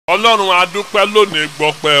Ọlọ́run a dúpẹ́ lónìí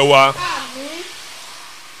gbọ́pẹ́ wa.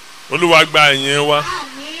 Olúwa gba ìyìn wa.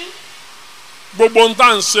 Gbogbo ń tà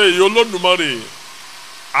ń ṣe yìí Olódùmarè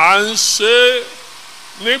à ń ṣe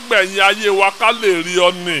nígbẹ̀yìn ayé wa ká lè rí ọ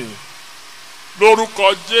ní lórúkọ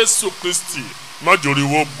Jésù Kristi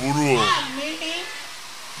mọ́jòríwó burú o.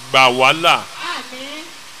 Gbà wá là.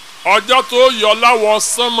 Ọjọ́ tó yọ láwọ̀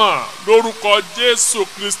sánmà lórúkọ Jésù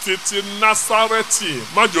Kristi ti Násárẹ́tì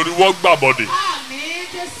mọ́jòríwó gbàbọ̀dè.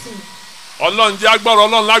 Ọlọ́run jẹ́ agbára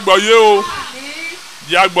Ọlọ́run lágbọ̀ọ́yé o.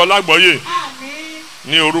 Jẹ́ agbọ́ lágbọ̀ọ́yé.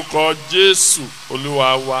 Ní orúkọ Jésù Olúwa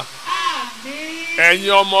wa.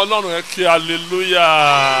 Ẹ̀yin ọmọ Ọlọ́run ẹ kí aleluya.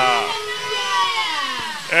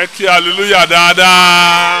 Ẹ kí aleluya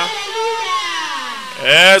dáadáa.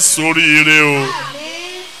 Ẹ ṣoríire o.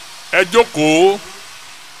 Ẹ jókòó.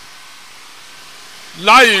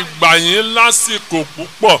 Láì gbà yín lásìkò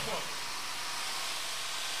púpọ̀.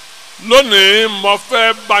 Lónìí mo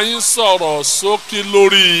fẹ́ bá yín sọ̀rọ̀ ṣókí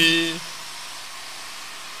lórí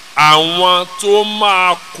àwọn tó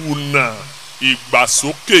máa kùnà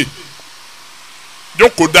ìgbàsókè.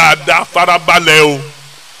 Jókòó dáadáa farabalẹ̀ o.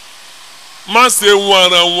 Má ṣe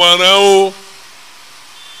wọ̀nrànwọ̀nràn o.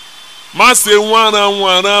 Má ṣe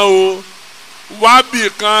wọ̀nrànwọ̀nràn o. Wábì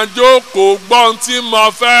kan jókòó gbọ́n tí mo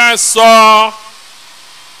fẹ́ sọ.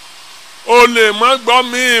 O lè má gbọ́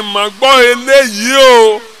mi má gbọ́ eléyìí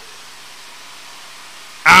o.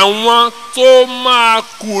 Àwọn tó máa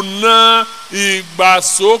kùnà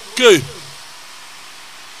ìgbàsókè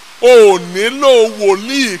ò nílò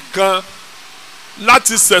wòlíì kan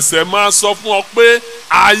láti ṣẹ̀ṣẹ̀ máa sọ fún ọ pé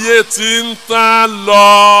ayé ti ń tán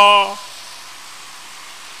lọ.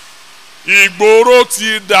 Ìgboro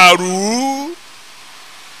ti dàrú.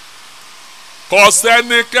 Kò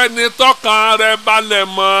sẹ́nikẹ́ni tọ́kàn rẹ̀ balẹ̀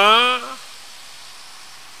mọ́.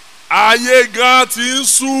 Ayé gan ti ń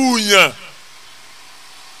súyàn.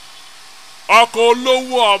 Ọkàn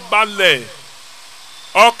olówó ọ̀balẹ̀,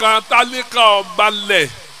 ọkàn tálíkà ọ̀balẹ̀,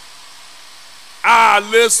 a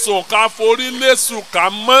lè sùn ká forí lé sùn ká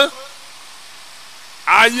mọ́.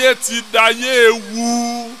 Ayé ti dayé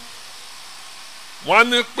ewu. Wọ́n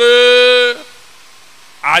ní pé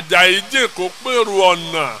Àjàyí jìn kó pèrò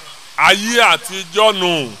ọ̀nà ayé àtijọ́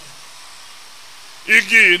nù.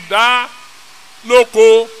 Igi ìdá lóko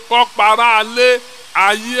kọ́ para lé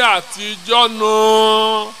ayé àtijọ́ nù.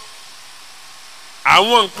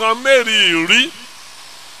 Àwọn nǹkan mẹ́rìírí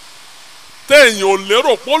téèyàn ò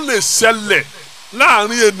lérò pé ó lè ṣẹlẹ̀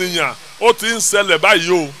láàrin ènìyàn ó ti ń ṣẹlẹ̀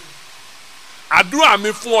báyìí o. Àdúrà mi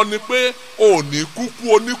fún ọ ni pé o ò ní kúkú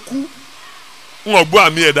oníkú. Wọ́n gbọ́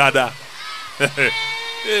àmì ẹ̀ dáadáa.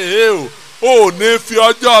 O ò ní fi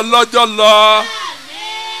ọjọ́ ọlọ́jọ́ lọ.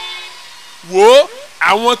 Wo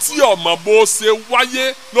àwọn tí ọmọ bó ṣe wáyé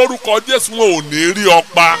lórúkọ Jésù wọn ò ní rí ọ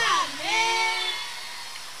pa.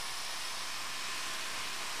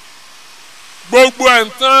 Gbogbo ẹ̀ ń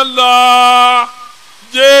tán lọ.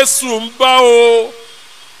 Jésù ń bọ̀ o.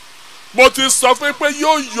 Mo ti sọ fún pé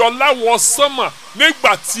yóò yọ láwọ̀ sánmà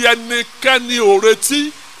nígbà tí ẹnikẹ́ni ò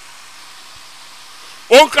retí.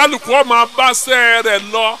 Òǹkálùkù ó máa báṣẹ́ rẹ̀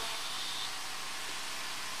lọ.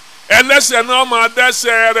 Ẹlẹ́ṣẹ̀ náà máa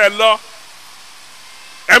dẹ́ṣẹ̀ rẹ̀ lọ.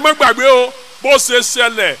 Ẹ má gbàgbé o bó ṣe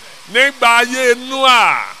ṣẹlẹ̀ nígbà ayé Nóà.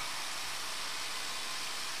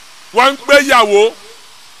 Wọ́n ń gbéyàwó.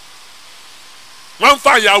 Wọ́n ń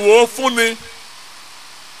fàyàwó fúnni.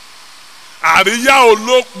 Àríyá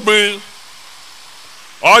olópin.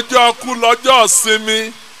 Ọjọ́ kú lọ́jọ́ ìsinmi.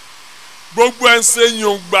 Gbogbo ẹ̀ ń ṣe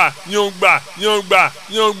yùngbà yùngbà yùngbà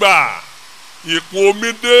yùngbà. Ìkún omi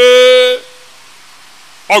dé.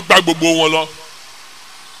 Ọgbà gbogbo wọn lọ.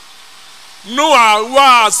 Nóà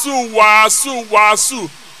wàásù wàásù wàásù.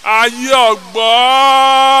 Ayé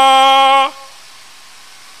ọ̀gbọ́.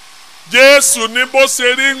 Jésù ní bó ṣe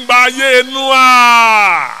rí ń gba ayé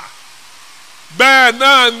Nóà. Bẹ́ẹ̀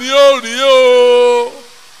náà ni ó rí o.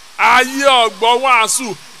 Ayé ọ̀gbọ́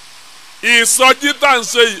wàásù. Ìsọjí tá ń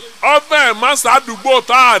ṣe yìí ọbẹ̀ mọ́sàdúgbò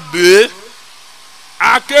tá a dé.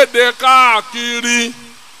 Akéde káàkiri.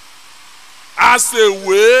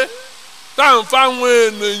 Aṣèwé tá ń fáwọn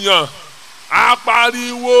ènìyàn.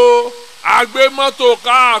 Apariwo. Agbé mọ́tò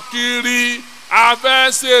káàkiri.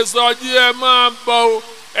 Afẹ́ ṣe ìsọjí ẹ máa bọ̀ o.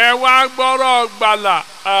 Ẹ wá gbọ́rọ̀ gbàlà.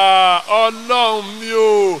 Ọlọ́run mi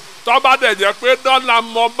o. Tọ́ba dẹ̀ jẹ́ pé dọ́là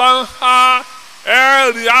mọ́ bá ń há.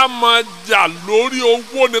 Ẹ̀rí á máa jà lórí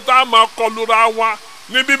owó ni tá a máa kọlura wa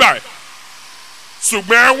ní bíbáyìí.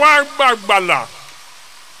 Ṣùgbọ́n ẹ wá gbàgbàlà.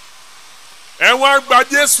 Ẹ wá gba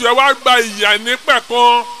Jésù, ẹ wá gba ìyà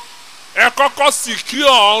nípẹ̀kan. Ẹ kọ́kọ́ sì kí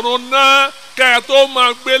ọ̀run náà kẹ́ ẹ tó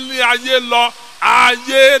máa gbélé ayé lọ.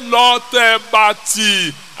 Ayé lọ tẹ̀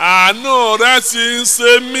bàtì. àánú rẹ sì ń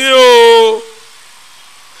ṣe mí o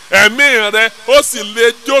ẹ̀mí rẹ ó sì lè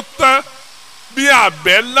jó tán bí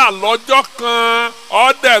àbẹ́là lọ́jọ́ kan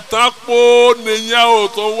ọ̀dẹ̀ tán po nìyẹn ò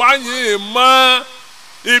tó wáyé mọ́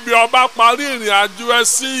ibi ọba parí ìrìn àjò ẹ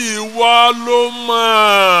sí ìwọ ló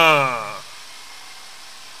mọ̀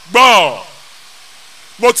gbọ́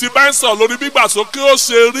mo ti bá ń sọ lórí bí Ìgbàsókè ó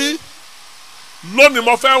ṣe rí lónìí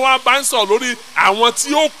mo fẹ́ wá bá ń sọ lórí àwọn tí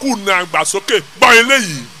ó kùnà Ìgbàsókè gbọ́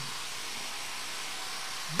eléyìí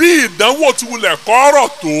bí ìdánwò ti wulẹ̀ kọ́rọ̀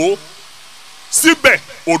tó síbẹ̀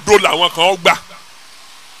òdo làwọn kan gbà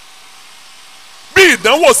bí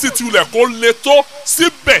ìdánwò sì ti wulẹ̀ kó le tó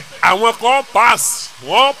síbẹ̀ àwọn kan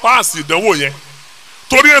wọ́n pass ìdánwò yẹn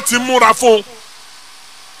torí ẹ ti múra fún un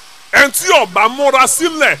ẹni tí ó bá múra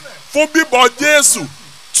sílẹ̀ fún bíbọ̀ Jésù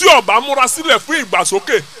tí ó bá múra sílẹ̀ fún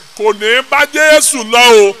Ìgbàsókè kò ní bá Jésù lọ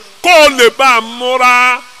o kó o lè bá a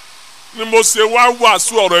múra ni mo ṣe wá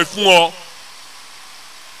wàásù ọ̀rọ̀ ẹ̀ fún ọ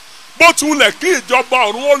bó ti wulẹ̀ kí ìjọba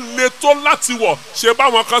ọ̀run ó le tó láti wọ̀ ṣe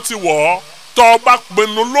báwọn kan ti wọ̀ ọ́ tọ́ ọ bá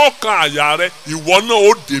pinnu lọ́kàn àyà rẹ ìwọ náà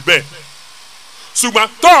ó débẹ̀ ṣùgbọ́n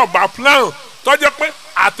tọ́ ọ bá plan tọ́ jẹ́ pé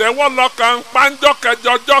àtẹ̀wọ́ lọ́kàn pánjọ́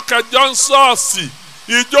kẹjọ ń ṣọ́ọ̀ṣì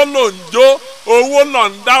ijó ló ń jó owó ló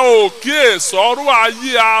ń dá òkè sọ́rọ̀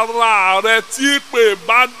ayé ara rẹ tí pè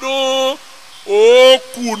bá dún ó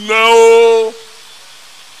kùnà o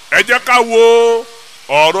ẹ jẹ́ ká wo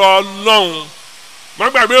ọ̀rọ̀ Ọlọ́run má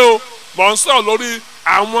gbàgbé o mọ̀ ń sọ̀rọ̀ lórí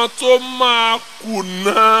àwọn tó máa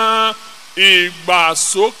kùnà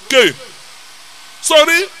Ìgbàsókè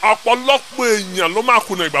sórí ọ̀pọ̀lọpọ̀ èèyàn ló máa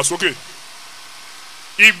kùnà Ìgbàsókè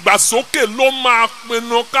Ìgbàsókè ló máa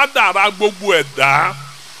pinnu kádàrá gbogbo ẹ̀dá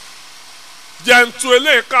jẹ́ntu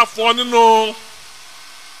eléyìíká fún ọ nínú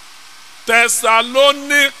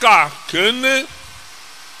Tẹsalóníkà kínní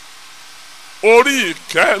orí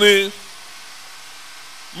ìkẹrin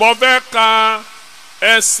mo fẹ́ ka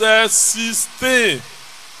ẹsẹ̀ 16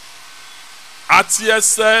 àti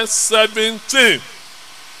ẹsẹ̀ 17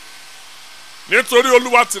 nítorí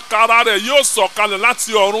Olúwa tìkára rẹ̀ yóò sọ̀kalẹ̀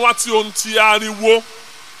láti ọ̀run wá tí ohun ti ariwo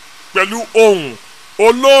pẹ̀lú ohùn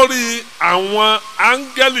olórí àwọn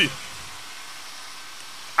áńgẹ́lì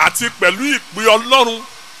àti pẹ̀lú ìpè Ọlọ́run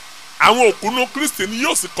àwọn òkúnú Kristi ni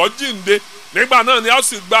yóò sì kọ́ jíǹde nígbà náà ni a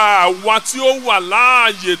sì gba àwa tí ó wà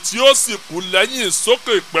láàyè tí ó sì kù lẹ́yìn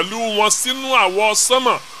sókè pẹ̀lú wọn sínú àwọ̀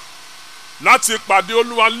sánmọ̀ láti pàdé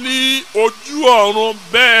Olúwa ní ojú ọ̀run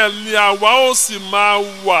bẹ́ẹ̀ ni àwa ó sì máa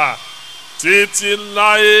wà títí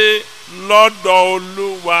láé lọ́dọ̀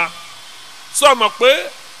Olúwa sọ ma pé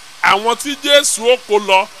àwọn tí Jésù ó kó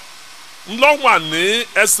lọ ló wà ní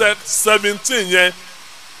ẹsẹ̀ 17 yẹn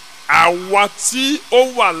àwa tí ó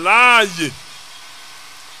wà láàyè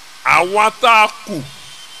àwa tá a kù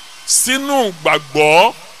sínú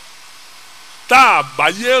gbàgbọ́ tá a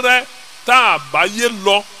báyé rẹ́ tá a báyé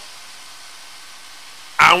lọ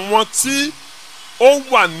àwọn tí ó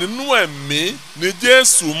wà nínú ẹ̀mí ni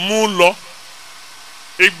Jésù mú lọ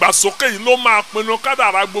Ìgbàsókè yìí ló máa pinnu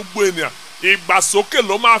kádàrá gbogbo ènìyàn Ìgbàsókè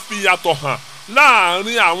ló máa fi yàtọ̀ hàn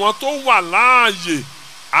láàrin àwọn tó wà láàyè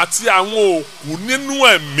àti àwọn òkú nínú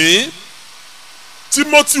ẹ̀mí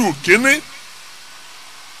Tímótì kínní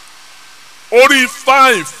orí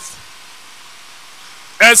 5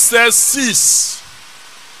 ẹsẹ̀ 6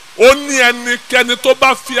 ó ní ẹnikẹ́ni tó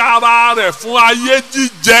bá fi ara rẹ̀ fún ayé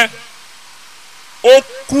jíjẹ ó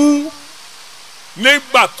kú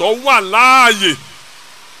nígbà tó wà láàyè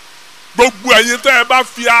gbogbo ẹ̀yin tẹ́ ẹ bá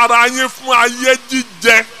fi ara yín fún ayé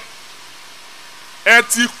jíjẹ ẹ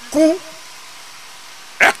ti kú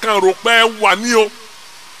ẹ kàn rò pé ẹ wà ní o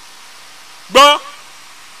gbọ́n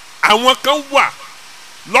àwọn kan wà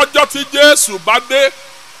lọ́jọ́ tí Jésù bá dé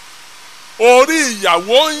orí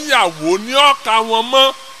ìyàwó ń yàwó ní ọ̀ka wọn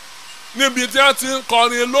mọ́ níbi tí wọ́n ti ń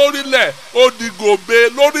kọrin lórílẹ̀ ó di gòbe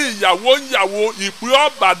lórí ìyàwó ń yàwó ìpè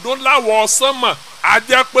ọ̀bàdún láwọ̀ sánmọ̀ á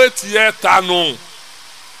jẹ́ pé tiẹ̀ tànù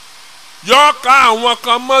yọ̀ọ̀ka àwọn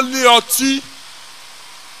kan mọ́lé ọtí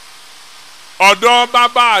ọ̀dọ̀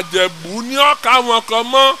bàbá àjẹ̀bú ní ọ̀ka wọn kan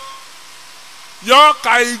mọ́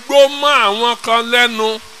yọ̀ọ̀ka igbó mọ́ àwọn kan lẹ́nu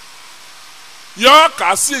yọ̀ọ̀ka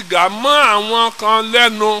sìgá mọ́ àwọn kan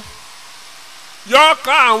lẹ́nu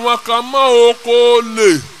yọ̀ọ̀ka àwọn kan mọ́ oko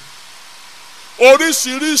olè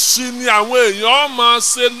oríṣiríṣi ni àwọn èèyàn máa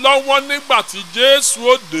ṣe lọ́wọ́ nígbà tí Jésù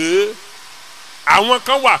ó dé àwọn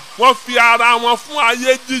kan wà wọ́n fi ara wọn fún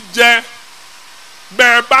ayé jíjẹ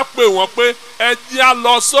bẹ́ẹ̀ bá pè wọ́n pé ẹ jẹ́ á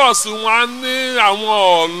lọ ṣọ́ọ̀ṣì wọn á ní àwọn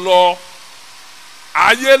ọ̀lọ́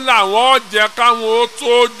ayé làwọn ọ̀jẹ̀ káwọn ó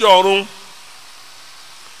tó jọ̀run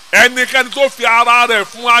ẹnikẹ́ni tó fi ara rẹ̀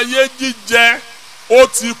fún ayé jíjẹ ó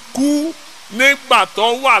ti kú nígbà tó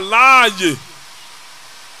wà láàyè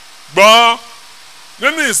gbọ́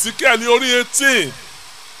nínú ìsíkẹ́lì orí 18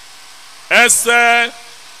 ẹsẹ̀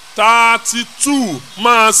 32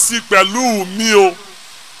 máa sí pẹ̀lú mi o.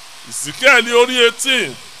 ìsíkẹ́lì orí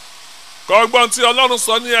 18 kọ́gbọ́n tí Ọlọ́run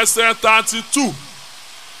sọ ní ẹsẹ̀ 32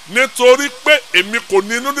 nítorí pé èmi kò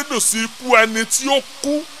ní inú dídùn sí ikú ẹni tí ó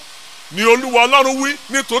kú ni Olúwa Ọlọ́run wí,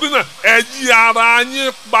 nítorí náà ẹ yí ara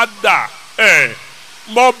yín padà.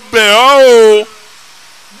 Mo bẹ̀ ọ́ o,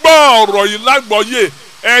 gbọ́ ọ̀rọ̀ yìí lágbọ́yé,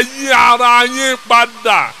 ẹ yí ara yín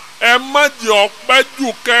padà, ẹ má jẹ́ ọpẹ́ jù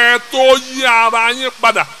kẹ́ ẹ tó yí ara yín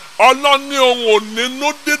padà. Ọlọ́ni òun ò nínú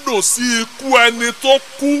dídùn sí ikú ẹni tó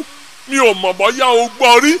kú. Mi ò mọ̀ bọ́yá o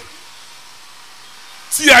gbọ́ rí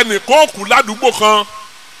tí ẹnìkan kú ládùúgbò kan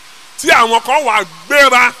tí àwọn kan wà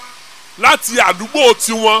gbéra láti àdúgbò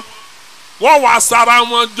tiwọn, wọ́n wá sára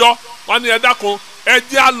wọn jọ, wọ́n ní ẹ dákun ẹ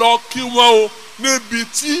jẹ́ á lọ kí wọ́n o níbi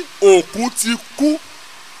tí òkú ti kú.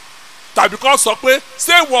 Tàbí kó sọ pé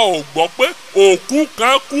ṣé wọn ò gbọ́ pé òkú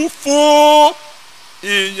kan kú fún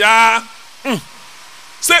ìyá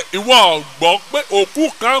ṣé ìwọ ò gbọ́ pé òkú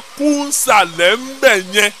kan kú nsàlẹ̀ ń bẹ̀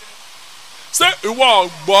yẹn? Ṣé ìwọ ò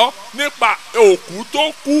gbọ́ nípa òkú tó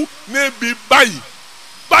kú níbi báyìí?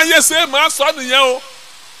 Báyé ṣe máa sọ nìyẹn o,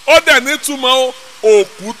 ó dẹ̀ nítumọ̀ o.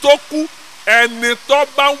 Òkú tó kú, ẹni tó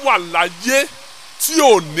bá wà láyé tí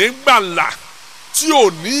ò ní gbàlà, tí ò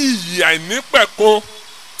ní ìyè àìnípẹ̀kun,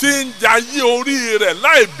 tí ń jayé orí rẹ̀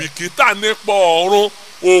láì bìkítà nípa ọ̀run,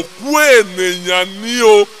 òkú ènìyàn ni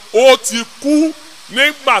o. Ó ti kú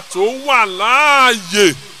nígbà tó wà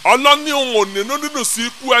láàyè. Ọlọ́ni òun ò nínú dídùn sí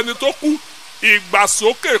ikú ẹni tó kú.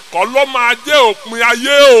 Ìgbàsókè kọ́ ló máa jẹ́ òpin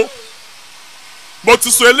ayé o. Mo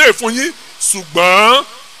ti sọ eléyìí fún yín, ṣùgbọ́n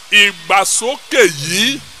ìgbàsókè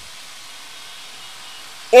yìí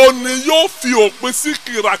ó ní yóò fi òpin sí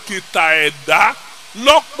kìràkìtà ẹ̀dá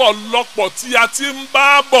lọ́pọ̀lọpọ̀ tí a ti ń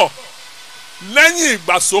bá bọ̀. Lẹ́yìn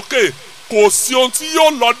ìgbàsókè kò sí ohun tí yóò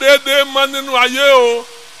lọ déédéé mọ́ nínú ayé o,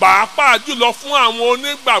 pàápàá jùlọ fún àwọn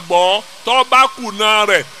onígbàgbọ́ tó bá kùnà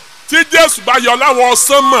rẹ̀. Tí Jésù bá yọ láwọn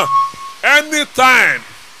sánmọ̀ anytime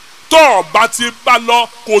tó o bá ti bá lọ,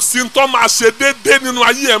 kò sí tó máa ṣe déédéé nínú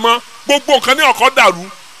ayé ẹ mọ́. Gbogbo nǹkan ní ọ̀kọ́ dàrú.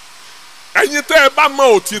 Ẹ̀yin tẹ́ ẹ bá mọ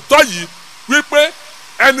òtítọ́ yìí wípé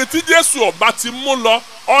ẹni tí Jésù ọba ti mú lọ,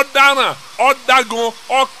 ọ̀daràn, ọ̀dágun,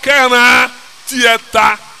 ọ̀kẹ́ran tí ẹ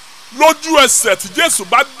ta lójú ẹsẹ̀ tí Jésù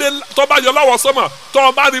bá dé tó bá yọ láwọ̀ sọ́mọ̀, tó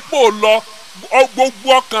o bá rí pò lọ, gbogbo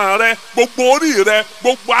ọkàn rẹ, gbogbo orí rẹ,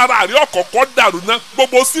 gbogbo ara rẹ ọ̀kọ̀ọ̀kọ̀ dàrú ná,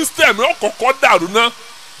 gbogbo sísítẹ̀mù ọ̀kọ̀ọ̀kọ̀ dàrú ná.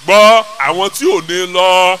 Gbọ́ àwọn tí ò ní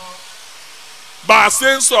lọ, bá a ṣe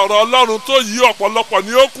ń sọ̀rọ̀ Ọlọ́run tó yí ọ̀pọ̀lọpọ̀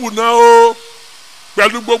ní ó kù náà o.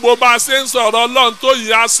 Pẹ̀lú gbogbo bá a ṣe ń sọ̀rọ̀ Ọlọ́run tó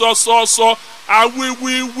yí asọ̀sọ̀sọ̀,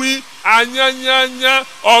 awíwíwí, anyányányá,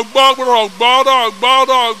 ọgbọ́rọ̀ gbọ́rọ̀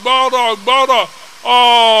gbọ́rọ̀ gbọ́rọ̀ gbọ́rọ̀,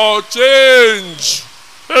 change.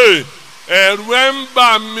 Ẹ̀rù ẹ̀ ń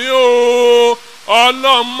bà mí o.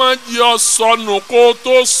 Ọlọ́run má jẹ́ ọ sọnù kó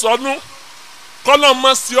tó sọnù. Kọ́lọ́run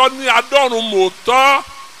má sí ọ ní adọ́run mòótọ́.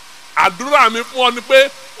 Àdúrà mi fún ọ ni pé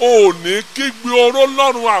o ò ní kígbe oró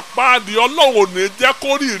lọ́run àpáàdì. Ọlọ́run ò ní jẹ́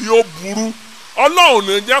kó rìrì ó burú. Ọlọ́run ò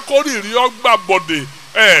ní jẹ́ kó rìrì ó gbàbọ̀dè.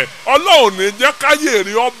 Ọlọ́run ò ní jẹ́ káyé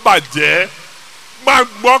rí ó bàjẹ́.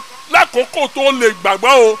 Gbàgbọ́ lákòókò tó lè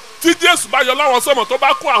gbàgbọ́ o. Tí Jésù bá yọ láwọn sọ́mọ̀ tó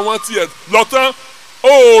bá kó àwọn tiẹ̀ lọ tán,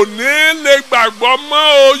 ò ní lè gbàgbọ́ mọ́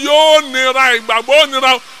o. Yóò nira, ìgbàgbọ́ ò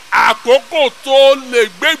nira. Àkókò tó lè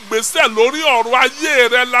gbégbèsè lórí ọ̀rọ̀ ayé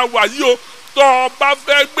rẹ la wà yìí o. Tó o bá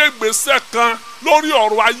fẹ́ gbégbèsè kan lórí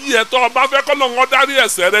ọ̀rọ̀ ayé ẹ, tó o bá fẹ́ k'Ọlọ́run dárí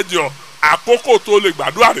ẹ̀ṣẹ̀ rẹ jì ọ́, àkókò tó lè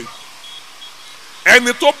gbàdúrà rẹ̀.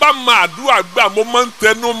 Ẹni tó bá mọ àdúrà gbà, mo máa ń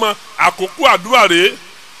tẹnu mọ́ àkókò àdúrà rẹ̀.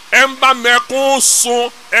 Ẹ ń bá mẹ́kún sun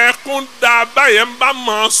ẹkún dá báyìí, ẹ ń bá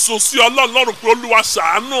mọ̀ sun sí Ọlọ́run pé Olúwa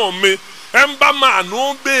ṣàánú mi. Ẹ ń bá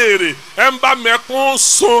màánú béèrè, ẹ ń bá mẹ́kún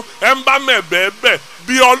sun, ẹ ń bá mẹ́bẹ̀ẹ́bẹ̀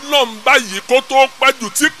bí Ọlọ́run báyìí kó tó pẹ́ jù,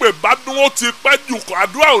 tí pè bá dún ó ti pẹ́ jù,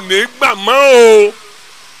 àdúrà ò ní gbà mọ́ o.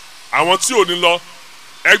 Àwọn tí ò ní lọ,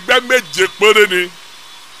 ẹgbẹ́ méje péré ni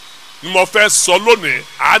mo fẹ́ sọ lónìí,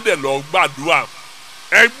 á dẹ̀ lọ gbàdúrà.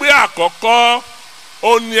 Ẹgbẹ́ àkọ́kọ́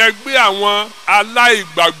ó ní ẹgbẹ́ àwọn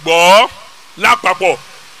aláìgbàgbọ́ lápapọ̀.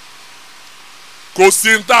 Kò sí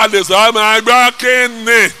ní tá a lè sọ ọmọ ẹgbẹ́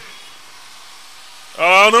kíni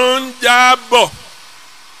ọ̀run ń jábọ̀,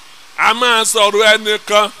 a máa sọ̀rọ̀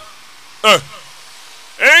ẹnìkan.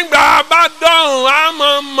 Ìgbà bá dọ̀hùn á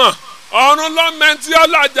mọ̀ ọ̀run lọ́mẹ́ntì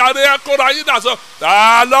ọlọ́jàre ẹ̀kọ́ra yín dàsọ.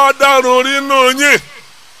 Ta ló dọ̀run rínú yín?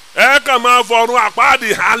 Ẹ kàn máa fọ̀run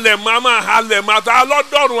àpáàdì halẹ̀ máa máa halẹ̀ máa. Ta ló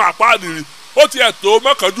dọ̀run àpáàdì rí? Ó tiẹ̀ tó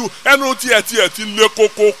mọ́kànjú, ẹnu tiẹ̀ ti lé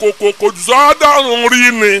kókókókó jù sọ́dọ̀run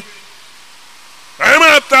rí ni. Ẹ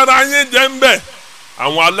máa tara yín jẹ́ ń bẹ̀.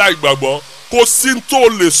 Àwọn aláìgbàgbọ́ kò sí tó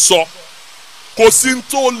lè sọ kò sí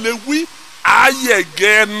tó lè wí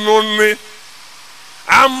ayẹ̀gẹ́ ẹnu ni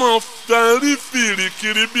a mọ̀ fẹ́ rí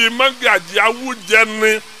fìrìkìrì bíi mọ́gàjì awújẹ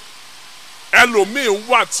ni ẹlòmíín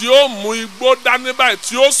wà tí ó mú igbó dání báyìí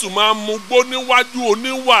tí ó sì máa mú igbó níwájú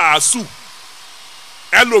oníwàásù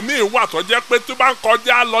ẹlòmíín wà tó jẹ́ pé tó bá ń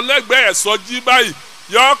kọjá lọ lẹ́gbẹ̀ẹ́ ìsọjí báyìí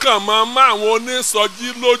yóò kàn máa má àwọn onísọjí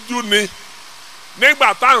lójú ni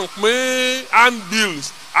nígbà tá à ń pín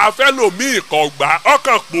handbills àfẹ́lòmíín kò gbà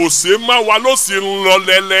ọkàn pòṣé mọ́ wa ló sì ń lọ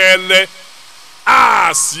lẹ́lẹ́lẹ́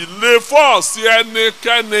a sì lè fọ́ọ̀sì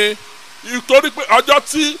ẹnikẹ́ni nítorí pé ọjọ́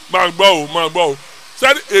tí máa gbọ́ o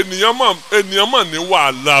sẹ́ni ènìyàn mọ̀ ní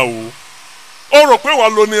wàhálà o ó rò pé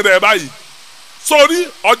wọ́n lo ní rẹ̀ báyìí sórí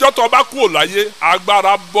ọjọ́ tó bá kúrò láyé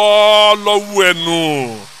agbára bọ́ lọ́wọ́ ẹnu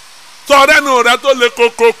tọrẹ́nu rẹ tó lè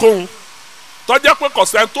kókókóhun tọ́jẹ́ pé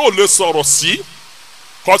kọ̀sẹ́ tó lè sọ̀rọ̀ sí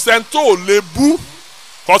kọ̀sẹ́ tó lè bú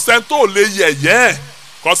kọ̀sẹ́ tó lè yẹ̀yẹ́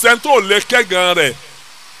kọ̀sẹ́ tó lè kẹ́gàn rẹ̀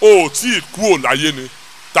o tí ì kúrò láyé ni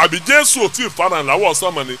tàbí Jésù ò tí ì farahàn láwọ̀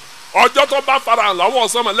sánmọ̀ ni ọjọ́ tó bá farahàn láwọ̀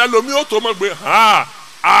sánmọ̀ lẹ́lòmí ó tó mọ̀ pé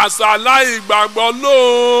àṣàlá ìgbàgbọ́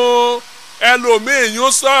lóò ẹlòmíì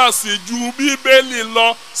yún ṣọ́ọ̀ṣì ju bíbélì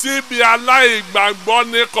lọ síbi aláìgbàgbọ́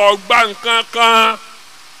ní kò gbà nǹkan kan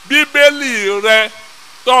bíbélì rẹ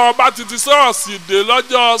tó o bá ti ṣọ́ọ̀ṣì dé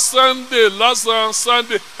lọ́jọ́ Sunday lọ́sàn-án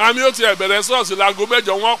Sunday àmì ó ti bẹ̀rẹ̀ ṣọ́ọ̀ṣì láago 8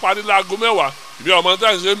 wọ́n parí láago 10 ìbí ọmọ tá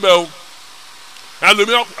à ń ṣe ń bẹ̀ o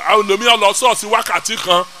ẹlòmíì lọ ṣọ́ọ̀ṣì wákàtí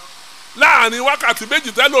kan láàrin wákàtí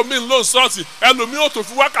méjì tẹ́lòmíì ń lò ṣọ́ọ̀ṣì ẹlòmíì ó tó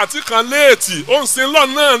fi wákàtí kan léètì ó ń sin lọ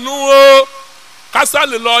náà nú o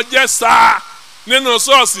kásálì lọ jẹ́ sáà nínú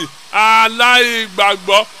ṣọ́ọ̀ṣì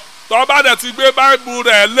aláìgbàgbọ́ tó bá dẹ̀ ti gbé báìbù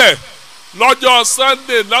rẹ̀ lẹ̀ lọ́jọ́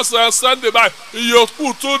Sunday lọ́sàn-án Sunday báyìí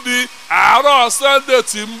ìyókù tún di àárọ̀ Sunday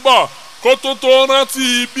tí ń bọ̀ kó tó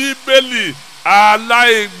rántí bíbélì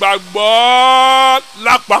aláìgbàgbọ́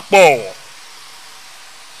lápapọ̀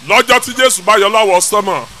lọ́jọ́ tí Jésù bá yọ lọ́wọ́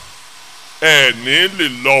sánmọ̀ ẹ̀ ní lè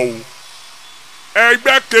lọ o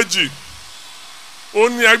ẹgbẹ́ kejì ó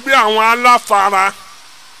ní ẹgbẹ́ àwọn aláfara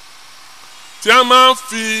tí wọ́n máa ń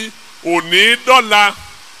fi òní dọ́là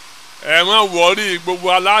ẹ̀wọ̀n wọ̀rí gbogbo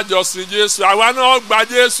alájọsìn Jésù àwa náà gba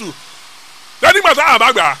Jésù lẹ́nìgbà táwọn bá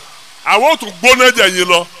gbà àwọn ò tún gbóná jẹ̀yìn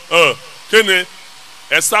lọ kí ni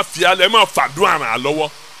ẹ ṣàfihàn ẹ máa fàdúrà ràn án lọ́wọ́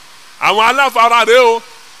àwọn aláfara rẹ o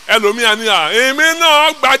ẹlòmíà ni èmi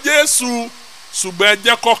náà gba Jésù ṣùgbọ́n ẹ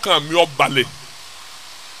jẹ́ kọ́kàn mi ó balẹ̀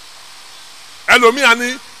ẹlòmíà ni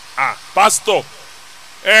pásítọ̀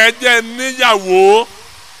ẹ jẹ́ níyàwó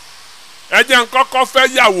ẹ jẹ́ n kọ́kọ́ fẹ́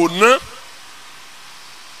yàwó ná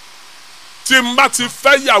tí n bá ti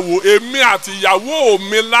fẹ́ yàwó èmi àti ìyàwó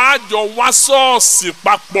mi láàjọ wá ṣọ́ọ̀ṣì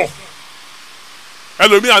papọ̀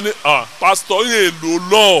ẹlòmíà ni pásítọ̀ yẹn lò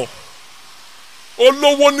lọ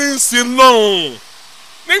olówó ní í sin lọ́hùn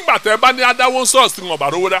nígbà tẹ́ bá ní adáwó ṣọ́ọ̀ṣì wọn bá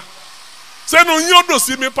rówó dá sẹ́nu yín ó dùn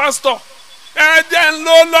sí mi pásítọ̀ ẹ jẹ́ ń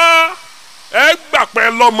lò lọ ẹ gbà pé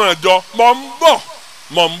lọ́mọ ìjọ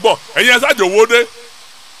mọ̀ ń bọ̀ ẹ̀yin ẹ ṣáàjò owó dé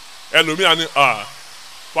ẹlòmíà ni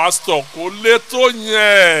pásítọ̀ kò lè tó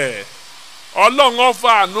yẹn ọlọ́run ọ̀fà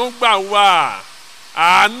àánú gbà wá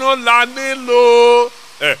àánú la nílò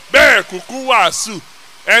bẹ́ẹ̀ kúkú wàásù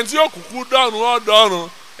ẹni tí ó kúkú dọ́run ọ̀dọ́run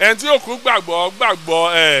ẹni tí ó kú gbàgbọ́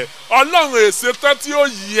ọlọ́run èsè tán tí ó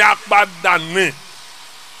yí apádà ní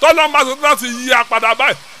tọ́lọ́mọ àti tán ti yí apádà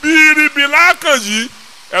báyìí bíríbí lákàn yìí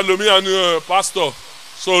ẹlòmíà ni pásítọ̀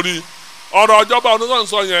sórí ọ̀rọ̀ ọjọ́bá ọdún náà ń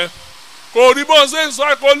sọ yẹn kò rí bó ṣe ń sọ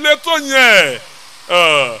kò lè tó yẹn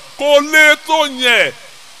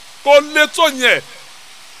kò lè tó yẹn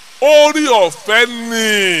orí ọ̀fẹ́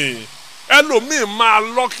ni ẹlòmíì máa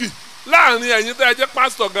lọ́kì láàrin ẹ̀yin tẹ́ ẹ jẹ́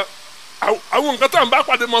pásítọ̀ gan àwọn nǹkan tó ń bá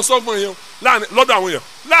pàdé mọ́ sọ́fún yẹn lọ́dọ̀ àwọn èèyàn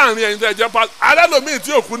láàrin ẹ̀yin tẹ́ ẹ jẹ́ pásítọ̀ alẹ́lòmíì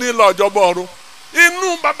tí òkú ní lọ ọjọ́bọ̀ ọ̀run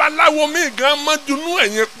inú babaláwo míì gan mọ́júnú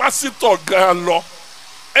ẹ̀yin pásítọ̀ gan lọ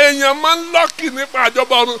èèyàn máa ń lọ́kì nípa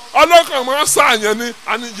àjọba ọ̀run ọlọ́kàn máa ń sàyàn ní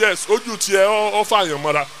àní yes ojú tiẹ̀ ọ fàyàn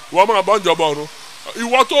mọ́ra ìwọ máa bọ́ ìjọba ọ̀run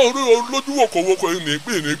ìwọ tó rí lójú wòkòwòkò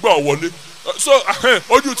nígbà wọlé so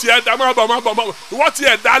ojú tiẹ̀ dá má bọ̀ ìwọ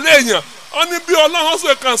tiẹ̀ dá léèyàn ó ní bí ọlọ́run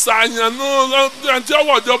ṣe kàn sàyàn ní ẹni tí ó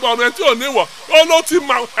wọ̀ ìjọba ọ̀run ẹni tí ò ní wọ̀ ó ló ti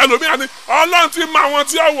mọ ẹlòmíà ní ọlọ́run ti mọ àwọn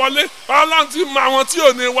tí ó wọlé ọlọ́run ti mọ àwọn tí ò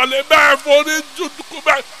ní wọlé bẹ́ẹ̀ forí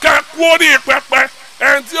kẹ́kú orí pẹpẹ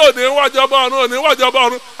ẹni tí ò ní wọ́jọba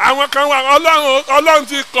ọ̀run àwọn kan wà ọlọ́run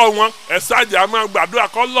ti kọ̀ wọ́n ẹ̀ ṣáàjà máa gbàdúrà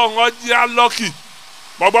kọ́ lọ́run ọjí alọ́kì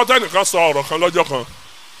bọ́bọ́ tẹ́nìkan sọ ọ̀rọ̀ kan lọ́jọ́ kan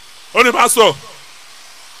ó ní bá sọ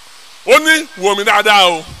ó ní wò mí dáadáa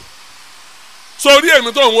o sórí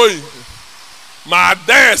èmi tó ń wò yìí màá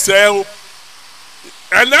dẹ́ ẹ̀ṣẹ̀ o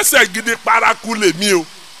ẹlẹ́ṣẹ̀ gidi paraku lèmi o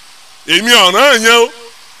èmi ọ̀ràn yẹn o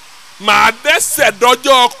màá dẹ́ṣẹ̀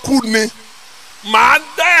dọ́jọ́ kú ni màá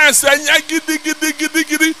dá ẹ̀ṣẹ̀ yẹn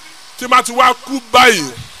gidigidi tí màá ti wá kú báyìí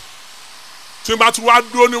tí màá ti wá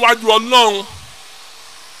dúró níwájú Ọlọ́run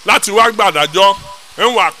láti wá gbàdájọ́ ń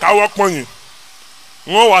wà káwọ́ pọ̀yìn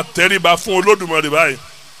wọ́n wà tẹríba fún Olódùmarè báyìí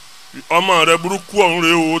ọmọ rẹ burúkú ọ̀hún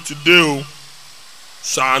rèé o ti dé o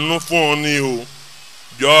ṣàánú fún ọ ní o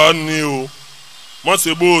jọ ní o mọ̀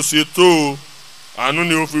ṣe bó o ṣe tó o àánú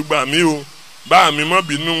ni o fi gbà mí o bá mi mọ́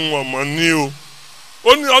bínú ọmọ ní o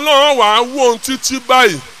ó ní Ọlọ́run wà á wò ó títí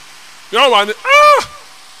báyìí yóò wà ní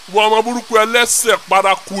wọ ọmọ burúkú ẹlẹ́ṣẹ̀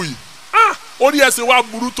paraku yìí orí ẹsẹ̀ wa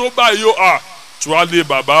burú tó báyìí o tuwálé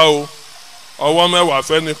bàbá o ọwọ́ mẹ́wàá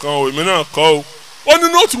fẹ́ nìkan o èmi náà kọ́ o ó ní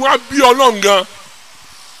nóòtù wá bí Ọlọ́run gan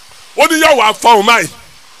ó ní yóò wá fọ́ọ̀mù báyìí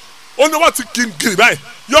ó ní wọ́n ti kí n gírì báyìí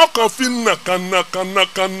yóò kàn fi nàkàn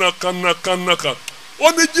ó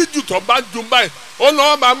ní jíjù tó bá ju báyìí ó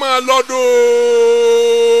lọ́wọ́ bá máa lọ́dọ̀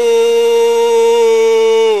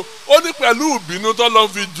ó ní pẹ̀lú ìbínú tó lọ́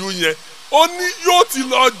fi ju yẹn ó ní yóò ti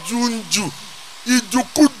lọ ju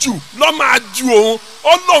ìjùkújù lọ́ máa ju òun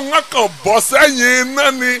Ọlọ́run kan bọ́ sẹ́yìn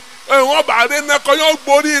iná ni wọ́n bá rí iná kọjá ó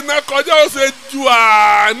gborí iná kọjá ó ṣe ju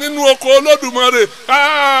nínú oko Olódùmarè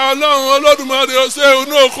Ọlọ́run Olódùmarè ó ṣe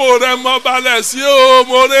inú oko rẹ̀ mọ́ balẹ̀ sí o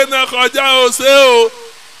mo rí iná kọjá ó ṣe o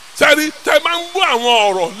sẹ́ni tẹ́ máa ń gbọ́ àwọn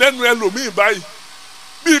ọ̀rọ̀ lẹ́nu ẹlòmíì báyìí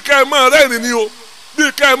bí ká ẹ máa rẹ́rìn ni o bí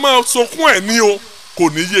ká ẹ máa sunkún ẹ̀ ní o kò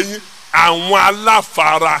ní yé yín àwọn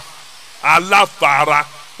aláfara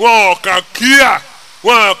wọn kàn kíá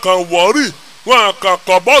wọn kàn wọ́rì wọn kàn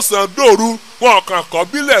kọ́ bọ́sàn dòru wọn kàn kọ́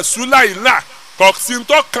bílẹ̀ súláìlà kò sí ń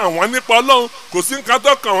tó kàn wọ́n nípa Ọlọ́run kò sí nǹkan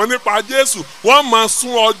tó kàn wọ́n nípa Jésù wọ́n máa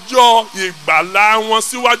sún ọjọ́ ìgbàlà wọn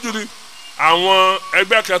síwájú ni àwọn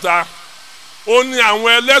ẹgbẹ́ kẹta ó ní àwọn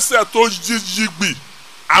ẹlẹ́ṣẹ̀ tó yigbì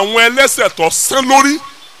àwọn ẹlẹ́ṣẹ̀ tó sán lórí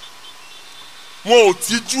wọn ò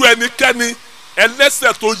tijú ẹnikẹ́ni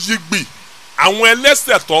ẹlẹ́ṣẹ̀ tó yigbì àwọn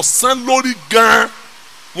ẹlẹ́ṣẹ̀ tó sán lórí gan-an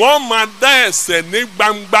wọ́n máa dá ẹ̀ṣẹ̀ ní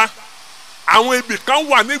gbangba àwọn ibì kan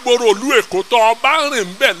wà nígboro ìlú Èkó tó o bá rìn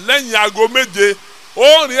bẹ̀ lẹ́yìn aago 7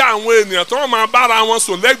 ó rí àwọn ènìyàn tó máa bára wọn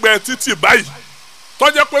sùn lẹ́gbẹ̀ẹ́ títì báyìí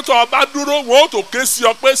tọ́jẹ́ pé tó o bá dúró wọn ó tó ké sí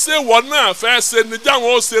ọ pé ṣé ìwọ náà fẹ́ ṣe ni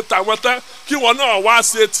jáwọn ó ṣe tàwọn tán kí ìwọ náà wá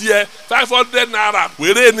ṣe tiẹ̀ 500 naira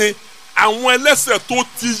péré ni àwọn ẹlẹ́ṣẹ̀ tó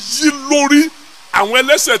ti yí lórí àwọn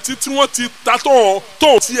ẹlẹ́ṣẹ̀ tí wọ́n ti ta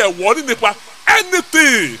tó tiẹ̀ wọ́rí nípa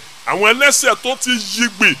anything àwọn ẹlẹ́ṣẹ̀ tó ti yí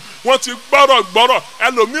gbì wọ́n ti gbọ́rọ̀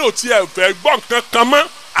ẹlòmíì ò tiẹ̀ fẹ́ gbọ́ nǹkan kan mọ́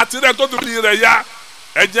àti rẹ̀ tó tóbi rẹ̀ ya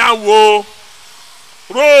ẹ̀já wo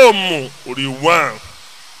Róòmù orí 1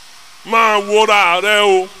 máa wòra rẹ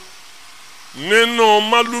o nínú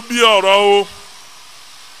málúbí ọ̀rọ̀ o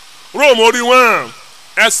Róòmù orí 1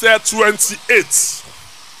 ẹsẹ̀ 28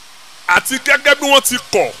 àti gẹ́gẹ́ bí wọ́n ti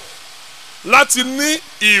kọ̀ láti ní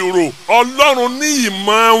ìrò Ọlọ́run ní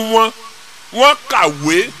ìmọ̀ wọn wọ́n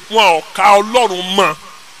kàwé wọn ò ka Ọlọ́run mọ̀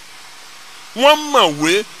wọ́n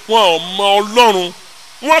mọ̀wé wọn ò mọ Ọlọ́run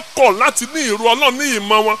wọ́n kọ̀ láti ní ìrò Ọlọ́run ní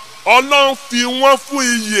ìmọ̀ wọn Ọlọ́run fi wọ́n fún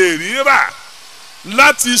iyè rírà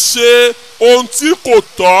láti ṣe ohun tí kò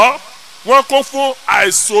tọ́ wọ́n kó fún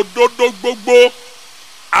àìṣòdodo gbogbo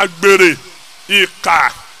àgbèrè ìkà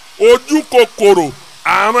ojú kòkòrò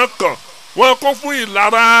àrankàn wọ́n kó fún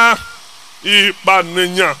ìlara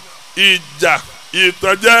ìpànìyàn ìjà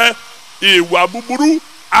ìtànjẹ ìwà búburú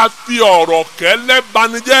àfi ọ̀rọ̀ kẹ́lẹ́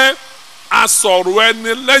banijẹ́ asọ̀rọ̀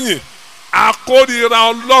ẹni lẹ́yìn akórira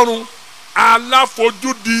Ọlọ́run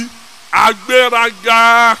aláfojúdi agbéraga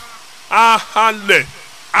ahalẹ̀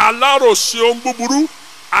aláròṣe ohun búburú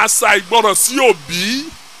àṣà ìgbọràn sí òbí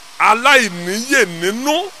aláìníyè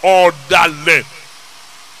nínú ọ̀dàlẹ̀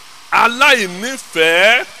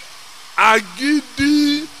aláìnífẹ̀ẹ́ agídí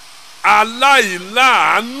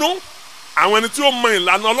aláìláàánú àwọn ẹni tí ó mọ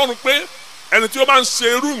ìlànà Ọlọ́run pé ẹni tí ó bá ń ṣe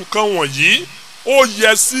irú nǹkan wọ̀nyí ó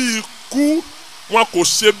yẹ sí ikú wọn kò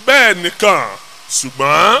ṣe bẹ́ẹ̀ nìkan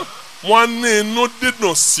ṣùgbọ́n wọ́n ní inú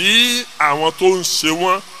dídùn sí àwọn tó ń ṣe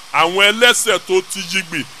wọ́n àwọn ẹlẹ́ṣẹ̀ tó ti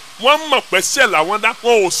yigbì wọ́n mọ̀ pẹ́ṣẹ̀ làwọn dá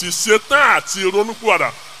wọn ò sì ṣetán àti ronúpìwàdà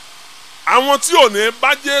àwọn tí ò ní bá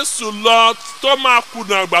Jésù lọ tó máa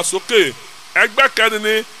kùnà ìgbàsókè ẹgbẹ́ kẹrin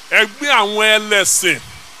ni ẹgbẹ́ àwọn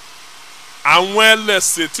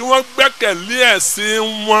ẹlẹ́sìn tí wọ́n gbẹ́kẹ̀lé ẹ̀sìn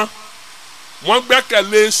wọn wọ́n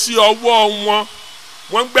gbẹ́kẹ̀lé sí ọwọ́ wọn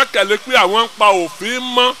wọ́n gbẹ́kẹ̀lé pé àwọn ń pa òfin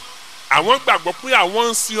mọ́ àwọn gbàgbọ́ pé àwọn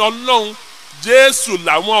ń sin Ọlọ́run Jésù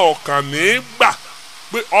làwọn ọ̀kàn ní gbà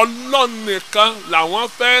pé Ọlọ́run nìkan làwọn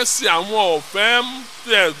fẹ́ sìn àwọn ọ̀fẹ́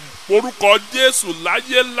tẹ̀ orúkọ Jésù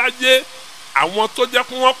láyéláyé àwọn tó jẹ́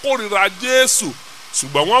pé wọ́n kórìíra Jésù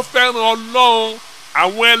ṣùgbọ́n wọ́n fẹ́ràn Ọlọ́run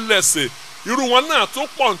àwọn ẹlẹ́sìn irú wọn náà tó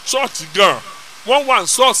pọ̀ ní chọ́ọ̀chì gan wọ́n wà ní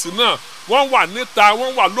ṣọ́ọ̀ṣì náà, wọ́n wà níta,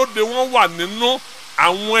 wọ́n wà lóde, wọ́n wà nínú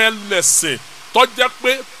àwọn ẹlẹ́sìn tó jẹ́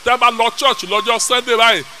pé tẹ́ bá lọ church lọ́jọ́ Sunday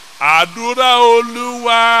báyìí àdúrà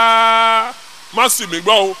Olúwa má sì mí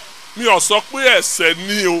gbọ́ o, mi ò sọ pé ẹ̀ṣẹ̀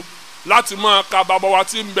ni o láti máa ka bàbá wa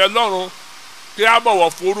tí ń bẹ lọ́run kí a bọ̀wọ̀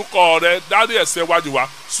forúkọ rẹ dárí ẹ̀ṣẹ̀ wájú wa,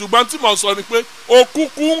 ṣùgbọ́n tí mo sọ ni pé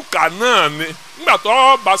òkúkú ńkà náà ni nígbà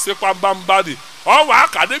tó bá ṣe pabambarì ọwọ́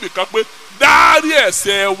àkàdébì kan pé dárí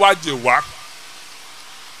ẹ̀ṣẹ̀ wájú wa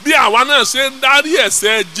bí àwa náà ṣe ń dárí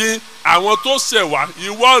ẹ̀ṣẹ̀ jìn àwọn tó ṣẹ̀ wá.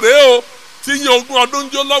 Ìwọ rèé o tí yín 20 ọdún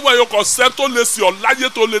jó lọ́wọ́ yóò kọ́ sẹ́ tó lè sí ọ láyé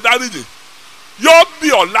tó lè dáríjì, yóò bí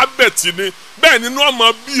ọ lábẹ̀tì ni, bẹ́ẹ̀ nínú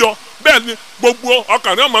ọmọ bí ọ, bẹ́ẹ̀ ni gbogbo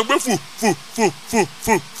ọkàn ní ọmọ gbé fù.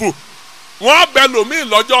 Wọ́n bẹ lòmíì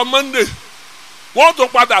lọ́jọ́ Monday, wọ́n tún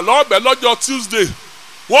padà lọ́ọ̀bẹ lọ́jọ́ Tuesday,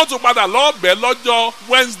 wọ́n tún padà lọ́ọ̀bẹ lọ́jọ́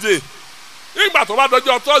Wednesday. Nígbà tó bá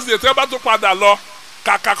dọ́jọ́ Thursday tẹ́ bá tún padà lọ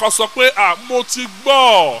kàkà kó sọ pé mo ti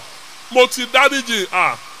gbọ́, mo ti dáríjì,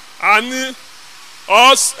 àní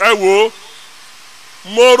ẹ wò ó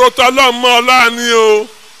mo ro tọ́lọ́mọ ọláàní o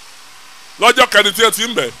lọ́jọ́ kẹrin tí ẹ ti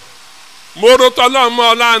ń bẹ̀, mo ro tọ́lọ́mọ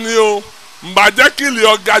ọláàní o mbàjẹ́ kìlì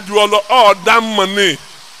ọ̀gá ju ọ̀dà mọ̀ ni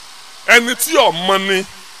ẹni tí ọ̀mọ ni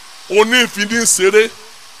onífìdí ṣeré,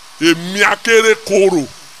 èmi akéré koro,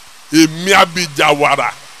 èmi abijawara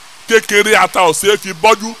kékeré ata ọ̀sẹ̀ fi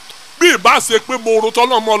bọ́jú bí ìbá ṣe pé mo ro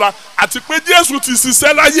tọ́lọ́mọ ọlá àti pé Jésù ti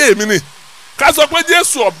ṣiṣẹ́ láyé mi ni, ká sọ pé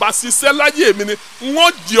Jésù ọba ṣiṣẹ́ láyé mi ni,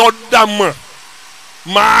 wọ́n jẹ́ ọ̀dà mọ̀,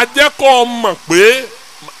 màá jẹ́ kó o mọ̀ pé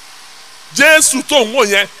Jésù tó ń wò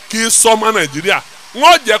yẹn kì í sọmọ Nàìjíríà,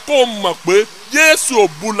 wọ́n jẹ́ kó o mọ̀ pé Jésù ò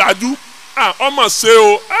bùlàjú, ọmọ ṣe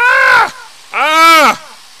o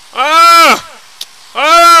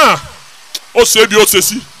ó ṣe bí ó ṣe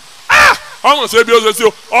sí, ọmọ ṣe bí ó ṣe sí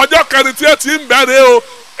o. Ọjọ́ kẹrin tí ẹ ti ń bẹ̀rẹ̀ o,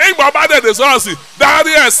 ìgbà bá dẹ̀dẹ̀ ṣọ́ọ̀ṣì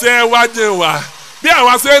dárí ẹ̀ṣẹ̀ wa jìn wá bí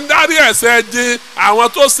àwọn ṣe ń dárí ẹ̀ṣẹ̀ jìn àwọn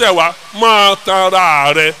tó ṣẹ̀ wá mọ́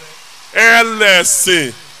tanra rẹ̀.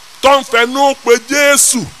 Ẹlẹ́sìn tó ń fẹnu pé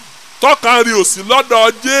Jésù tọkàn rí òsì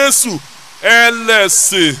lọ́dọ̀ Jésù,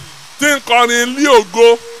 ẹlẹ́sìn tí ń kọrin lé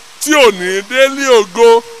ògo tí ò ní dé lé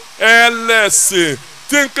ògo, ẹlẹ́sìn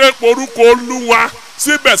tí ń ké porúkọ Olúwa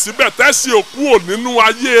síbẹ̀síbẹ̀ tẹ́sí òkú ò nínú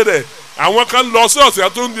ayé rẹ̀. Àwọn kan lọ sí ọ̀sẹ̀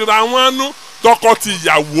tó ń dira wọn nú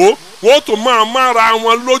tọkọ-tìyàwó wọ́n tó máa mára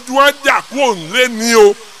wọn lójú wọn jà kúrò nílé ní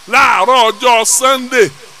o. Láàárọ̀ ọjọ́ Sunday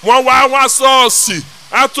wọ́n wá ṣọ́ọ̀ṣì,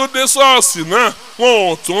 àtúndé ṣọ́ọ̀ṣì náà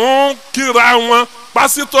wọn ò tún kíra wọn,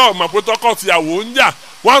 pásítọ̀ mọ̀ pé tọkọ-tìyàwó ń jà,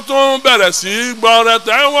 wọ́n tún bẹ̀rẹ̀ sí í gbọ́rẹ̀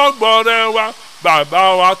tẹ́wọ́ gbọ́rẹ̀ wa bàbá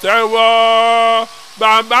wa tẹ́wọ́,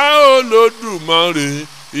 bàbá Olódùmarè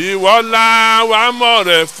ìwọ la wà mọ̀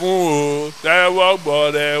rẹ̀ fún o, tẹ́wọ́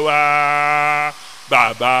gbọ́rẹ̀ wa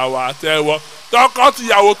bàbá wa tẹ́wọ́.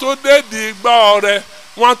 Tọkọ-tìyàwó tó dédìí gbọ́ rẹ̀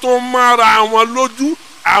wọ́n tún mára wọn lójú,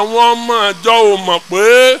 àwọn ọmọ ìjọ ò mọ̀ pé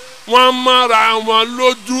wọ́n mára wọn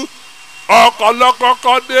lójú. Ọkọ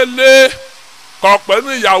lọ́kọ́kọ́ délé, kọ̀pẹ́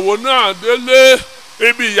ní ìyàwó náà délé,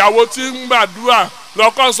 ibi ìyàwó tí ń gbàdúrà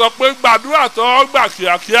lọ́kọ́ sọ pé gbàdúrà tó gbà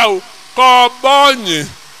kíákíá o, kọ́ bọ́ọ̀yìn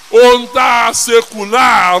ohun tá a ṣe kù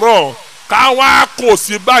láàárọ̀ ká wá kò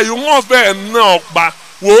sí báyìí wọ́n fẹ́ẹ́ náà pa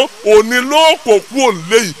wo òní ló kò kú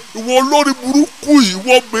òǹlé yìí, ìwọ olórí burúkú yìí,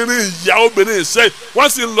 ìwọ obìnrin ìyá obìnrin ìṣe wọ́n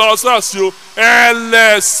sì lọ ṣọ́ọ̀ṣì o.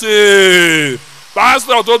 Ẹlẹ́sìn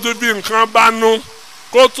pásítọ̀ tó ti fi nǹkan bánú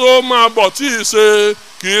kó tó máa bọ̀ tí ì ṣe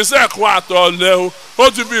kì í ṣẹ̀kọ́ àtọ̀lẹ́ o, ó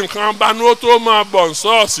ti fi nǹkan bánú ó tó máa bọ̀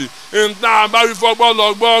ṣọ́ọ̀ṣì. Ǹtà bá fi fọ́gbọ́ lọ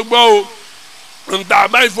gbọ́ o, ǹtà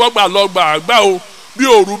bá fi fọ́gbà lọ gbà o, bí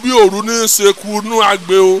òru ní í ṣe kú inú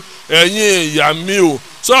agbe o. Ẹ̀yin ìyá mi o,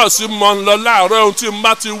 ṣọ́ọ̀ṣì mọ̀ ń lọ láàárọ̀ ohun tí n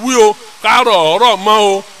bá ti wí o kárọ̀ ọ̀rọ̀ mọ́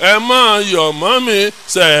o, ẹ mọ̀ yọ̀ mọ́ mi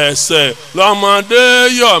ṣẹ̀ṣẹ̀ lọ́mọdé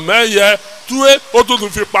yọ̀ mẹ́yẹ túwé. Ó tún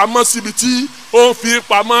fi pamọ́ síbi tí ó fi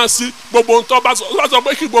pamọ́ sí gbogbo ń tọ́ bá sọ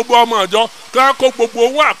pé kí gbogbo ọmọ ìjọ ká kó gbogbo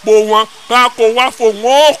owó àpò wọn ká kó wá fún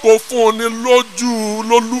wọn ó kó fún un ní lójú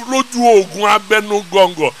oògùn abẹ́nú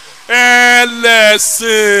gọ̀ǹgọ̀.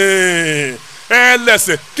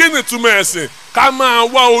 Ẹlẹ́sìn kí ni túmọ̀ ẹ̀sìn? Ká máa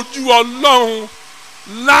wá ojú Ọlọ́run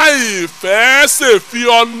láì fẹ́ ṣèfi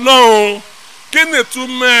Ọlọ́run. Kí ni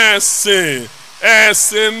túmọ̀ ẹ̀sìn?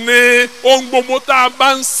 Ẹ̀sìn ni ohun gbogbo tá a bá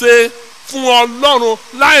ń ṣe fún Ọlọ́run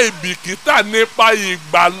láì bìkítà nípa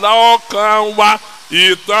ìgbàlá ọkàn wa.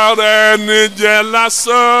 Ìtọrẹ ẹni jẹ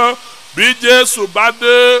lásán. Bí Jésù bá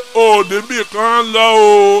dé òdìbí kan lọ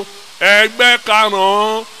o. Ẹgbẹ́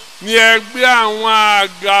karùn-ún ní ẹgbẹ́ àwọn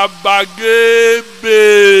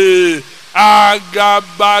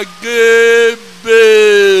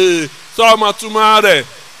àgàbàgebè sọmọtúmọ̀ rẹ̀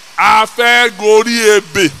a fẹ́ gorí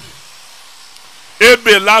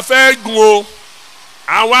ebè la fẹ́ gun o,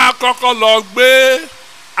 àwa kọ́kọ́ lọ gbé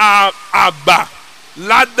àbà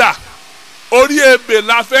ládà orí ebè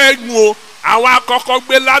la fẹ́ gùn o àwa kọ́kọ́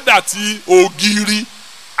gbé ládà ti ògiri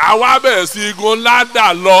àwa bẹ̀rẹ̀ sí gun ládà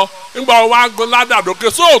lọ nígbà wa gun ládà dókè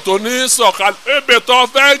sóòtò ní sọ̀kalẹ̀ ebè tó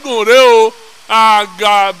fẹ́ gùn rè o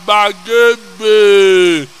àgàbàgebè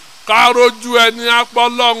kárójú ẹni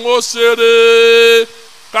apọ́lọ́hún ó ṣeré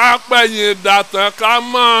ká pẹ̀yìn dàtàn ká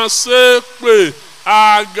máa ṣépè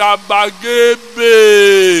àgàbàgebè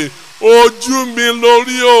ojú mi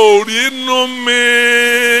lórí òrínú mi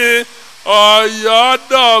Ọ̀yọ́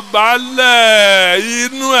dọ̀bálẹ̀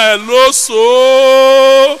inú ẹ̀ ló so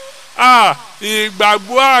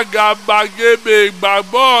ìgbàgbọ́ àgàbàgebè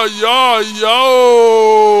ìgbàgbọ́ Ọ̀yọ́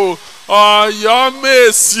o Ọ̀yọ́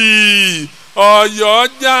mèsì Ọ̀yọ́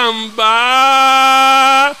jàǹbá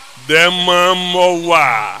dẹ̀mọ̀ mọ̀ wá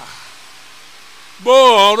bó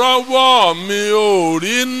ọ̀rọ̀ wọ̀ mi ò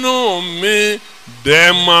rínú mi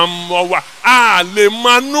dẹ̀mọ̀ mọ̀ wá a lè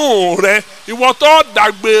manú rẹ ìwọ tó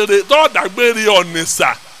dàgbére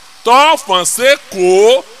Ọ̀nìṣà tó fọ̀n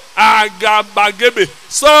sẹ́kọ̀ọ́ àgàbàgebè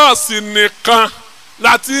ṣọ́ọ̀ṣì nìkan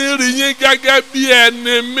láti rí yín gẹ́gẹ́ bí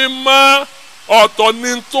ẹni mímọ́ ọ̀tọ̀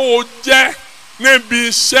ni tó jẹ́ níbi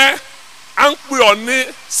iṣẹ́ à ń pè ọ́ ní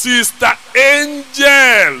Sister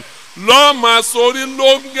Angel lọ́mọ sórí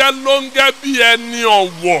lóńgẹ́ bí ẹni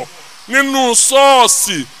ọ̀wọ̀ nínú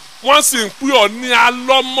ṣọ́ọ̀ṣì wọ́n sì ń pè ọ́ ní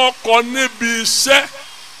alọ́mọkọ níbi iṣẹ́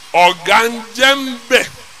ọ̀gá ń jẹ́ ń bẹ̀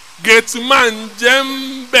gateman ń jẹ́ ń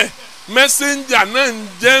bẹ̀ messenger náà ń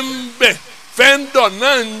jẹ́ ń bẹ̀ vendor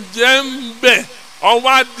náà ń jẹ́ ń bẹ̀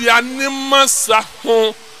ọwọ́ adi anímọ̀sáhùn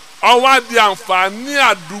ọwọ́ adi àǹfààní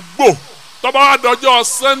àdúgbò tọ́ba wa dọjọ́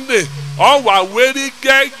Sunday ọwọ́ àwérí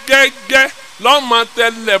gẹ́gẹ́gẹ́ lọ́mọ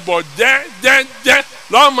tẹlẹ̀bọ̀ jẹ́jẹ́jẹ́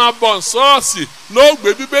lọ́mọ bọ̀ ṣọ́ọ̀ṣì ló gbé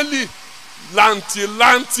bíbélì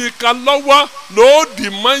làǹtìlàǹtì kan lọ́wọ́ lòódì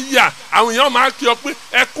mọ́yà àwọn èèyàn máa kí ọ pé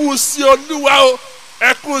ẹ kú sí Olúwa o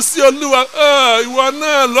ẹ kú sí Olúwa ìwọ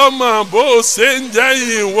náà lọ́mọ bó ṣe ń jẹ́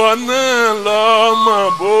ìwọ náà lọ́mọ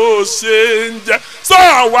bó ṣe ń jẹ́ sọ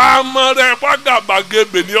àwa ọmọ rẹ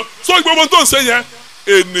pàgàbàgebè ni ọ sọ gbogbo tó ń ṣe yẹn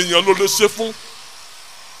ènìyàn ló lè ṣe fún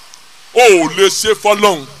o ò lè ṣe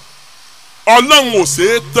fọ́lọ́run Ọlọ́run ò ṣe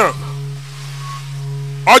é tàn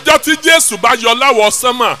ọjọ́ tí Jésù bá yọ láwọ̀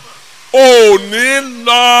sánmà ò ní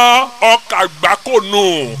lọ ọkà gbákònù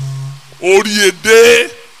orí èdè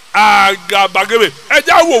àgàbàgebè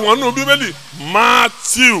ẹjá wò wọ́n nù Bíbélì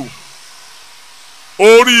Matthew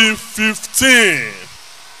orí 15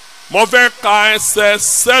 mo fẹ́ ka ẹsẹ̀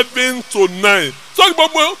 7 to 9 sọ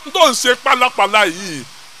gbogbo tó ń ṣe pálapàla yìí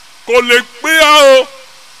kò lè gbé ọ́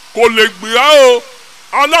kò lè gbé ọ́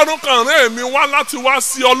Ọlọ́run kan rán èmi wá láti wá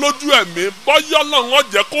sí ọ lójú ẹ̀mí bọ́yọ́ Ọlọ́run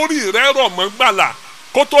ọ̀jẹ̀ kórì rẹ̀ rọ̀ mọ́ gbàlà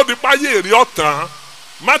kó tó di páyé èrè ọ̀tàn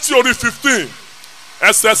Matthew orí 15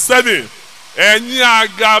 ẹsẹ̀ 7 ẹ̀yin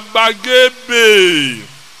àgàbàgebè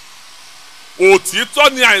òtítọ́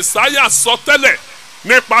ni Àìsáyà sọ tẹ́lẹ̀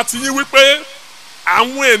nípa tiyín wípé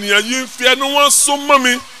àwọn ènìyàn yìí ń fi ẹnu wọn sún mọ́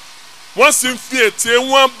mi wọ́n sì ń fi ètè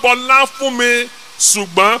wọn bọlá fún mi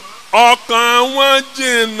ṣùgbọ́n ọkàn wọn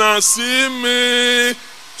jìnnà sí mi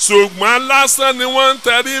ṣùgbọ́n lásán ni wọ́n ń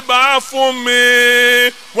tẹríba fún mi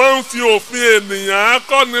wọ́n ń fi òfin ènìyàn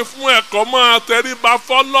kọ́ni fún ẹ̀kọ́ máa tẹríba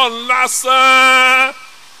fọ́lọ́run lásán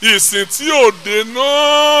ìsìn tí ò dénú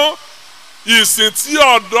ìsìn tí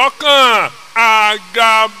ọ̀dọ́ kan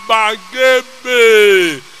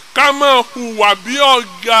àgàbàgebè ká máa hùwà bí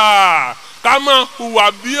ọ̀gá ká máa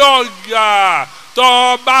hùwà bí ọ̀gá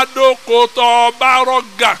tọ́ bá dóko tọ́ bá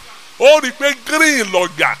rọ́gà ó rí i pé green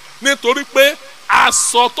lọ̀gà nítorí pé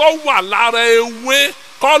aṣọ tó wà lára ewé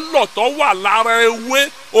kọ́lọ̀ tó wà lára ewé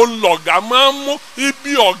olọ̀gà máa ń mú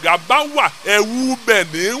ibi ọ̀gà bá wà ẹ̀wù bẹ̀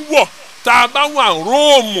ní wọ̀ tá a bá wà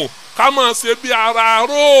Róòmù ká máa ṣe bí ara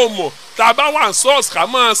Róòmù tá a bá wà ṣọ́ọ̀ṣì ká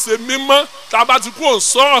máa ṣe mímọ́ tá a bá ti kúrò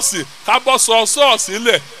ṣọ́ọ̀ṣì ká bọ́ sọ ṣọ́ọ̀ṣì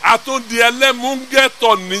lẹ̀ àtúndì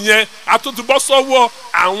ẹlẹ́múngẹ̀tọ̀ nìyẹn àtúndì bọ́ sọ́wọ́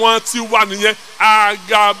àwọn tiwa nìyẹn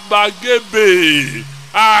àgàbàgebè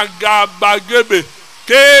àgàbàgebè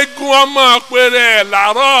kéégún ọmọ péré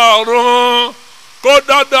làárọ̀ ọ̀run kó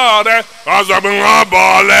dọ́dọ̀ rẹ ọ̀sọ̀ bí wọ́n bọ̀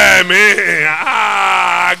lẹ́mí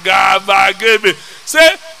àgàbàgebè ṣé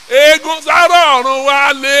eégún sáré ọ̀run wá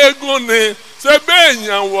léégún ni ṣé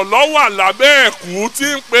béèyàn wọ̀ lọ́wọ́ lábẹ́ ẹ̀kú tí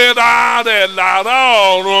ń pera rẹ̀ lára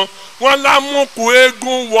ọ̀run wọn lámùkù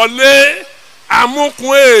eégún wọlé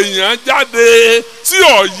amúkun èèyàn jáde tí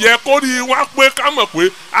ó yẹ kó rí wá pé ká mọ̀ pé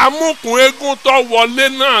amúkun eégún tó wọlé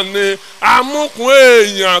náà ni amúkun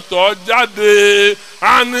èèyàn tó jáde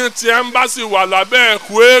a ní tí ẹ ń bá sì wà lábẹ́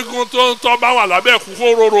ẹ̀kú eégún tó ń tọ́ bá wà lábẹ́ ẹ̀kú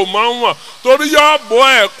kóróró mọ́ wọn torí yóò bọ́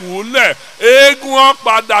ẹ̀kú lẹ̀ eégún ó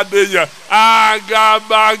padà dèèyàn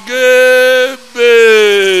àgàbàgebè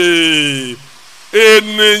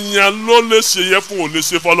ènìyàn ló lè ṣe yẹ fún òun lè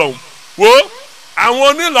ṣe fọlọ́hún wo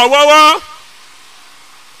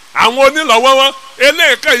àwọn onílọ́wọ́wọ́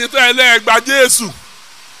eléèkẹ́yìí tó ẹlẹ́ẹ̀gbà Jésù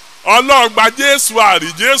ọlọ́ọ̀gbà Jésù àrí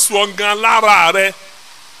Jésù ọ̀gán lára rẹ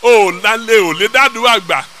ò lè dádùúgbà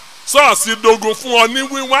gbà ṣọ́ọ̀ṣì dogun fún ọ ní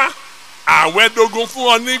wíwá àwẹ̀ dogun fún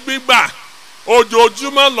ọ ní gbígbà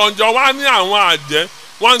ojoojúmọ́ lọ́njọ́ wá ní àwọn àjẹ́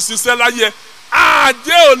wọ́n ń ṣiṣẹ́ láyé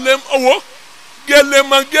àjẹ́ ò lè owó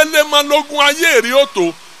gẹlẹ́mọ lógún ayé èrè òtò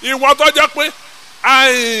ìwọ tó jẹ́ pé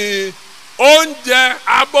oúnjẹ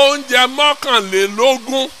abọ́ oúnjẹ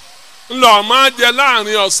mọ́kànlélógún ńlọ máa jẹ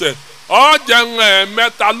láàrin ọ̀sẹ̀ ó jẹun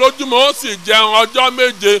ẹ̀ẹ̀mẹ́ta lójúmọ́ ó sì jẹun ọjọ́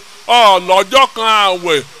méje ọlọ́jọ́ kan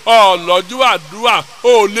àwẹ̀ ọlọ́jọ́ àdúrà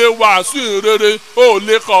ó lè wàásù ìrere ó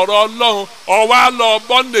lè kọ̀rọ̀ Ọlọ́run ọ̀wá lọ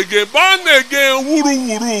bọ́nẹ̀gẹ̀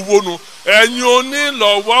wúruwúru wọnú ẹ̀yin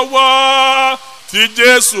onílọ́wọ́wọ́ tí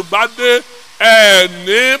Jésù bá dé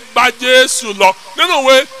ẹni bá Jésù lọ nínú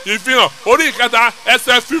ìwé ìfihàn orí ìkẹta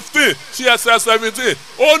ẹsẹ̀ 15 sí ẹsẹ̀ 17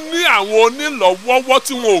 ó ní àwọn onílọ́wọ́wọ́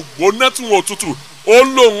tí wọn ò gbóná tí wọn ò tutù ó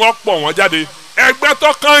lóun ọ̀pọ̀ wọn jáde ẹgbẹ́ tó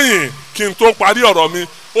kàn kí n tó parí ọ̀rọ̀ mi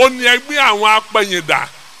ó ní ẹgbẹ́ àwọn apẹ̀yìndà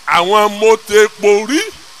àwọn mọ̀tẹ́pọ̀rí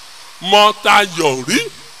mọ̀tayọ̀rí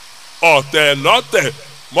ọ̀tẹ̀lọ́tẹ̀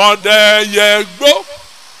mọ̀dẹ́yẹgbó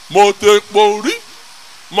mọ̀tẹ́pọ̀rí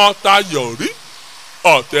mọ̀tayọ̀rí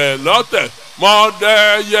ọ̀tẹ̀lọ́tẹ̀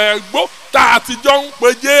mọ̀dẹ́yẹgbó tá a ti jọ ń pe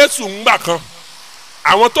Jésù ńgbà kan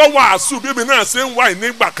àwọn tó wàásù bíbí náà ṣe ń wá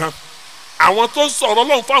nígbà kan àwọn tó sọ̀rọ̀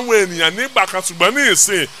Ọlọ́run fáwọn ènìyàn nígbà kan ṣùgbọ́n ní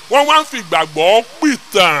ìsìn wọ́n wá ń fi ìgbàgbọ́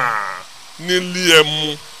pìtàn nílé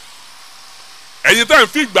ẹmu ẹ̀yin tẹ́ ń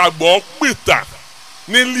fi ìgbàgbọ́ pìtàn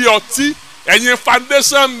nílé ọtí ẹ̀yin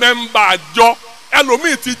foundation member àjọ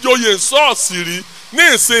ẹlòmíì ti joyè ṣọ́ọ̀ṣì rí ní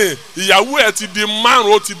ìsìn ìyàwó ẹ̀ ti di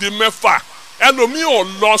 5 ó ti di 6 ẹlòmíì ò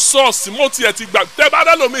lọ ṣọ́ọ̀ṣì mo tiẹ̀ ti gbà tẹ́ bá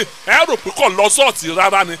dẹ́lòmíì ẹ rò pé kò lọ ṣọ́ọ̀ṣì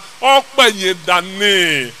rárá ni ọ̀pẹ̀ yẹn dání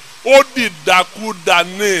ó dìdàkú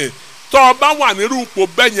dání tọ́ ọ bá wà nírú ipò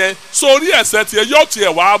bẹ́ẹ̀ yẹn sórí ẹ̀ṣẹ̀ tiẹ̀ yóò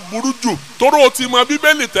tiẹ̀ wá burú jù toró o ti mọ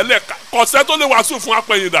Bíbélì tẹ́lẹ̀ kọ̀ṣẹ́ tó lè wàásù fún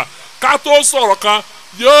apẹ̀yìndà ká tó sọ̀rọ̀ kan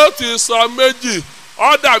yóò ti sọ méjì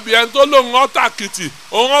ó dàbí ẹni tó lóun ọ́tàkìtì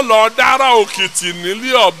òun lọ dára òkìtì nílé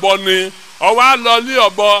ọ̀bọ ni ọwọ́ á lọ lé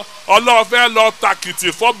ọ̀bọ ọlọ́ọ̀fẹ́ lọ tàkìtì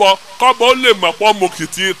fọ́bọ kọ́bọ ó lè mọ̀ pọ́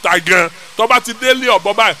mọ̀kìtì ta gan tó bá ti délé ọ̀bọ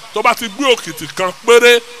báyìí tó bá ti gbé òkìtì kan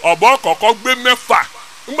péré ọ̀bọ kọ̀ọ̀kan gbé 6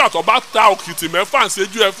 nígbà tó bá ta òkìtì 6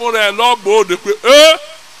 ṣẹ́jú ẹ fúnra ẹ lọ́bọ̀ òde pé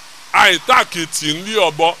àìtàkìtì ńlé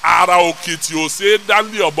ọ̀bọ ara òkìtì ò ṣe é dá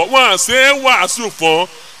ńlé ọ̀bọ wọ́n ṣe é wàásù fún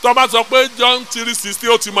tó bá sọ pé John 3:16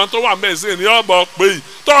 ó ti mọ tó wà mẹ́sìn ní ọ̀bọ pé yìí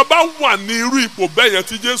tó bá wà ní irú ipò bẹ́ẹ̀ yẹn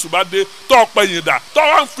tí Jésù bá dé tó pẹ̀yìn dà tó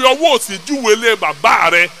wá ń fi ọwọ́ òsì júwèé lé bàbá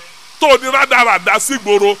rẹ tó ní rádaràda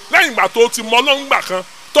sígboro lẹ́yìn ìgbà tó ti mọ Ọlọ́run gbà kan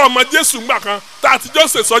tó mọ Jésù gbà kan tá àtijọ́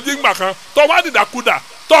ṣèṣọ́jí gbà kan tó wá dìdàkudà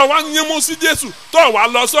tó wá ń yínmú sí Jésù tó wá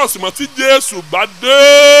lọ ṣọ́ọ̀ṣì mọ́ tí Jésù bá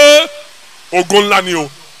dé ogun ńlá ni o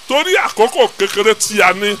torí àkókò kékeré tí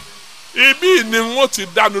a ní ibi ni wọ́n ti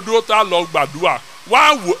dánu dúró tá a lọ gbàdúrà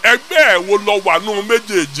wá wò ẹgbẹ́ ẹ̀ wo lọ wà nù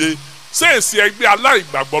méjèèje ṣèèṣì ẹgbẹ́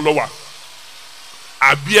aláìgbàgbọ́ lọ wà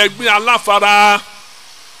àbí ẹgbẹ́ aláfara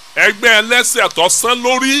ẹgbẹ́ ẹlẹ́sẹ̀ tó sán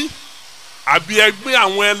lórí àbí ẹgbẹ́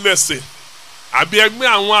àwọn ẹlẹ́sẹ̀ àbí ẹgbẹ́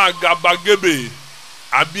àwọn àgàbàgebè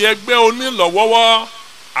àbí ẹgbẹ́ onílọ́wọ́wọ́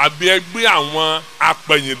àbí ẹgbẹ́ àwọn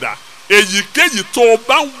apẹ̀yìndà èyíkéyìí tó o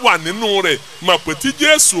bá wà nínú rẹ̀ mọ̀ pé tí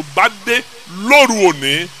Jésù bá dé lóru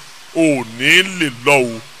òní lè lọ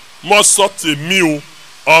o mo sọ tèmi o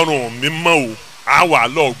ọrùn mi mọ́ o á wà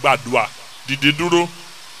lọ gbàdúrà dìde dúró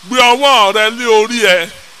gbé ọwọ́ rẹ lé orí ẹ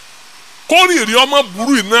kórìírí ọmọ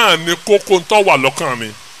burú náà ni kókó ń tọ́ wà lọ́kàn mi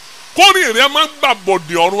kórìírí ọmọ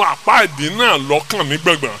gbàbọ̀dì ọ̀run àpá ìdí náà lọ́kàn mi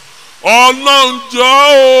gbẹ̀gbọ̀n ọlọ́njọ́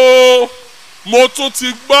o mo tún ti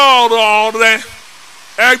gbọ́ ọ̀rọ̀ rẹ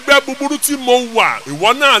ẹgbẹ́ búburú tí mo wà ìwọ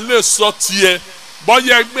náà lè sọ tiẹ̀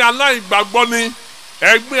bọ́yá ẹgbẹ́ aláìgbàgbọ́ ni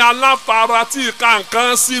ẹgbẹ́ aláfara tí ìka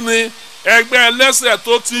nǹkan sí ni ẹgbẹ́ ẹlẹ́sẹ̀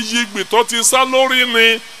tó ti yigbì tó ti sá lórí ni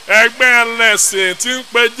ẹgbẹ́ ẹlẹ́sìn tí ń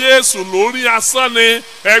pe Jésù lórí asán ni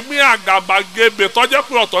ẹgbẹ́ àgàbàgebè tọ́jẹ́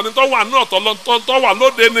pé ọ̀tọ̀ ni tó wà ní ọ̀tọ̀ tó wà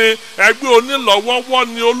lóde ni ẹgbẹ́ onílọ́wọ́wọ́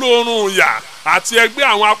ni olóorun yà àti ẹgbẹ́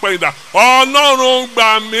àwọn apẹ̀yìndà Ọlọ́run gbà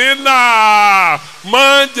mí là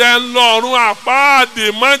má jẹ́ ń lọ́rùn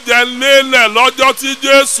àpáàdì, má jẹ́ ń lélẹ̀ lọ́jọ́ tí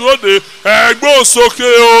Jésù òde. Ẹ gbóhùn sókè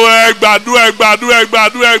o, ẹ gbàdúrà, ẹ gbàdúrà, ẹ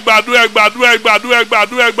gbàdúrà, ẹ gbàdúrà, ẹ gbàdúrà, ẹ gbàdúrà, ẹ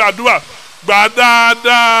gbàdúrà, ẹ gbàdúrà, gbà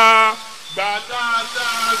dáadáa, gbà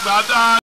dáadáa, gbà dáadáa.